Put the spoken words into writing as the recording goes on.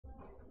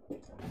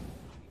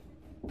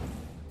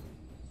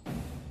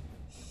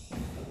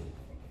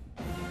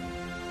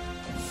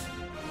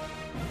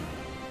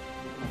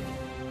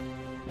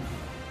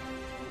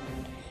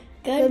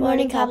Good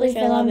morning, Copley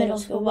Fairlawn Middle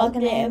School.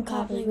 Welcome to AM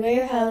Copley. We're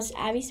your hosts,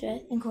 Abby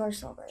Smith and Cora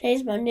Silver.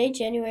 Today's Monday,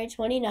 January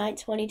 29,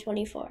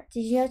 2024.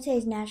 Did you know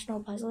today's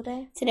National Puzzle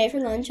Day? Today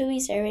for lunch we'll be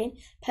serving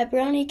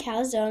pepperoni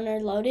calzone or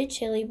loaded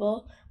chili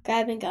bowl,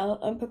 grab and go,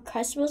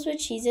 Uncrustables with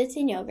Cheez-Its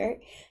and yogurt,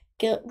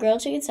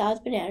 grilled chicken salad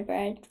with banana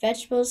bread,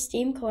 vegetables,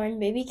 steamed corn,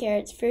 baby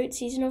carrots, fruit,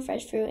 seasonal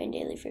fresh fruit, and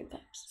daily fruit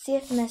cups.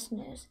 CFMS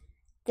News.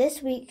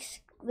 This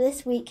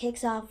week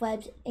kicks off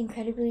Webb's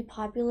incredibly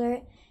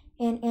popular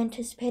and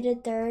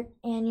anticipated third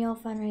annual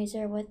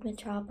fundraiser with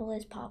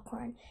Metropolis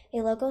Popcorn, a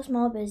local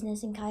small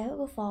business in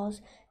Cuyahoga Falls.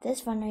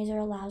 This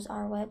fundraiser allows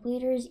our Webb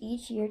leaders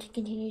each year to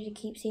continue to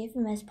keep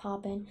CFMS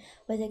poppin'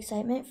 with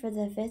excitement for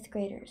the 5th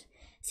graders.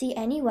 See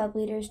any Webb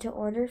leaders to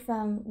order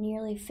from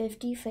nearly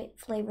 50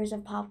 flavors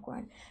of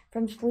popcorn,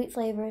 from sweet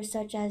flavors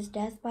such as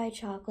Death by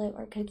Chocolate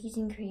or Cookies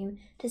and Cream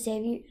to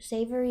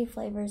savory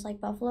flavors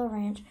like Buffalo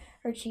Ranch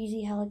or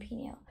Cheesy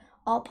Jalapeno.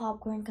 All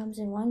popcorn comes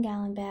in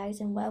 1-gallon bags,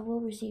 and Webb will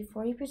receive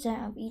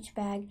 40% of each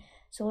bag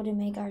sold to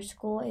make our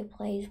school a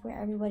place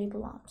where everybody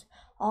belongs.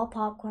 All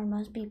popcorn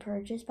must be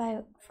purchased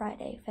by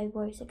Friday,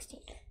 February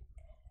 16th.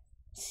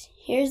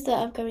 Here's the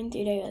upcoming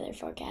 3-day weather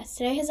forecast.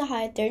 Today has a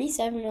high of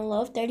 37 and a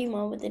low of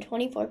 31 with a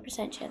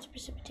 24% chance of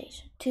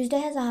precipitation. Tuesday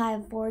has a high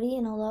of 40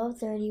 and a low of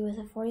 30 with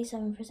a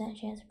 47%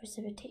 chance of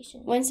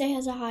precipitation. Wednesday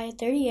has a high of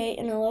 38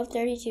 and a low of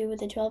 32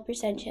 with a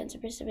 12% chance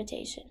of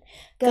precipitation.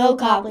 Go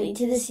Copley!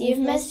 To the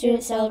CFMS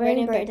students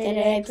celebrating birthday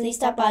today, please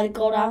stop by the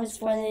Gold Office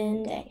for the end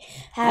of the day.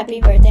 Happy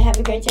birthday, have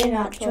a great day, and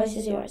our choice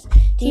is yours.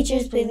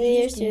 Teachers, please lead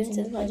your students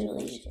to the Pledge of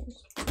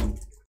Allegiance.